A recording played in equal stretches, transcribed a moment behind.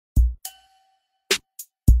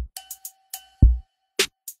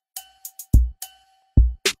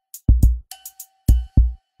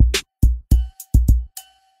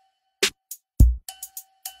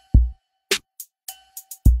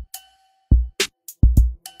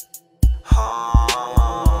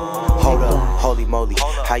Hold up, holy moly,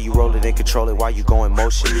 how you roll it and control it while you go in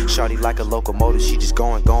motion? Shawty like a locomotive, she just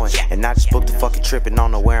going. And I just booked the fucking trip and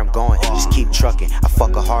don't know where I'm going. Just keep trucking, I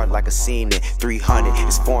fuck her hard like a scene in 300.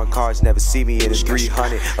 It's foreign cars, never see me in a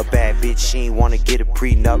 300. A bad bitch, she ain't wanna get a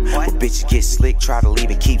prenup. But bitches get slick, try to leave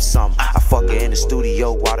and keep some. I fuck her in the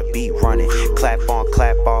studio while the beat running. Clap on,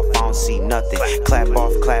 clap off, I don't see nothing. Clap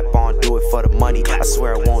off, clap on, do it for the money. I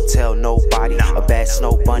swear I won't tell nobody. A bad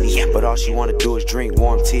snow bunny, but all she wanna do is drink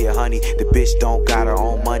warm tea or honey. The bitch don't got her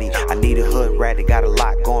own money. I need a hood rat that got a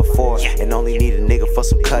lot going for her, and only need a nigga for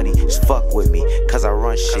some cutty. Just fuck with me, cause I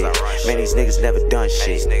run shit. Man, these niggas never done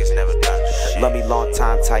shit. Love me long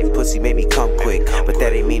time, tight pussy, made me come quick. But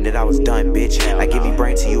that ain't mean that I was done, bitch. I give me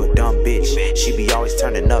brain to you a dumb bitch. She be always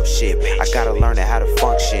turning up shit. I gotta learn how to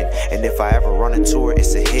function. And if I ever run into her,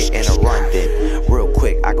 it's a hit and a run then. Real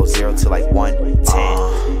quick, I go 0 to like 110.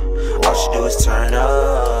 All she do is turn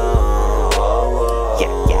up. Yeah,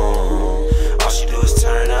 yeah. All she do is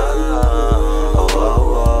turn up.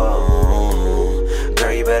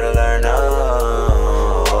 Girl, you better learn up.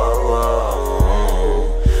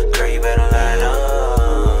 Girl, you better learn up.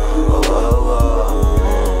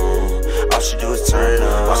 All she do is turn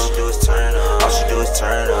up. All she do is turn up. All she do is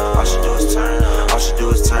turn up. All she do is turn up. All she do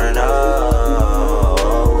is turn up.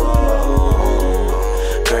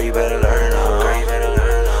 Girl, you better learn up. Girl, you better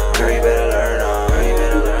learn up. Girl, you better learn up. Girl, you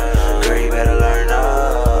better learn up. Girl, you better learn up.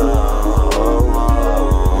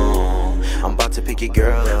 I'm about to pick your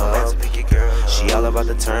girl up. She all about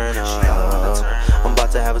to turn up. I'm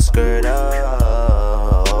about to have a skirt up.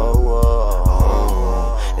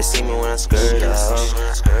 They see me when I skirt up.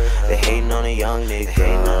 They hating on a young nigga,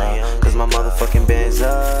 cause my motherfucking Benz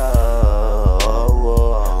up.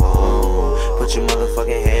 Put your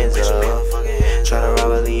motherfucking hands up. Try to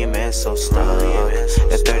rob a Lee, man, so stuck.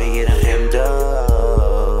 That 30 get him hemmed up.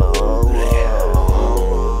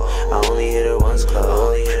 I only hit her once,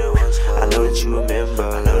 close. I know that you remember,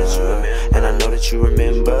 and I know that you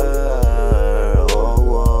remember.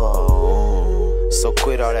 So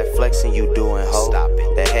quit all that flexing you doing, ho. Stop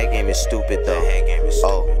it. That head game is stupid though.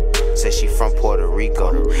 Oh, say she from Puerto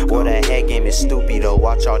Rico. Well, that head game is stupid though.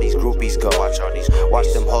 Watch all these groupies go.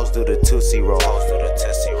 Watch them hoes do the Tootsie Roll.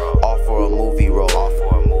 All for a movie role.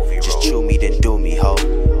 Just chew me, then do me, ho.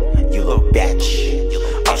 You little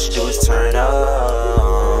bitch. All she do is turn up.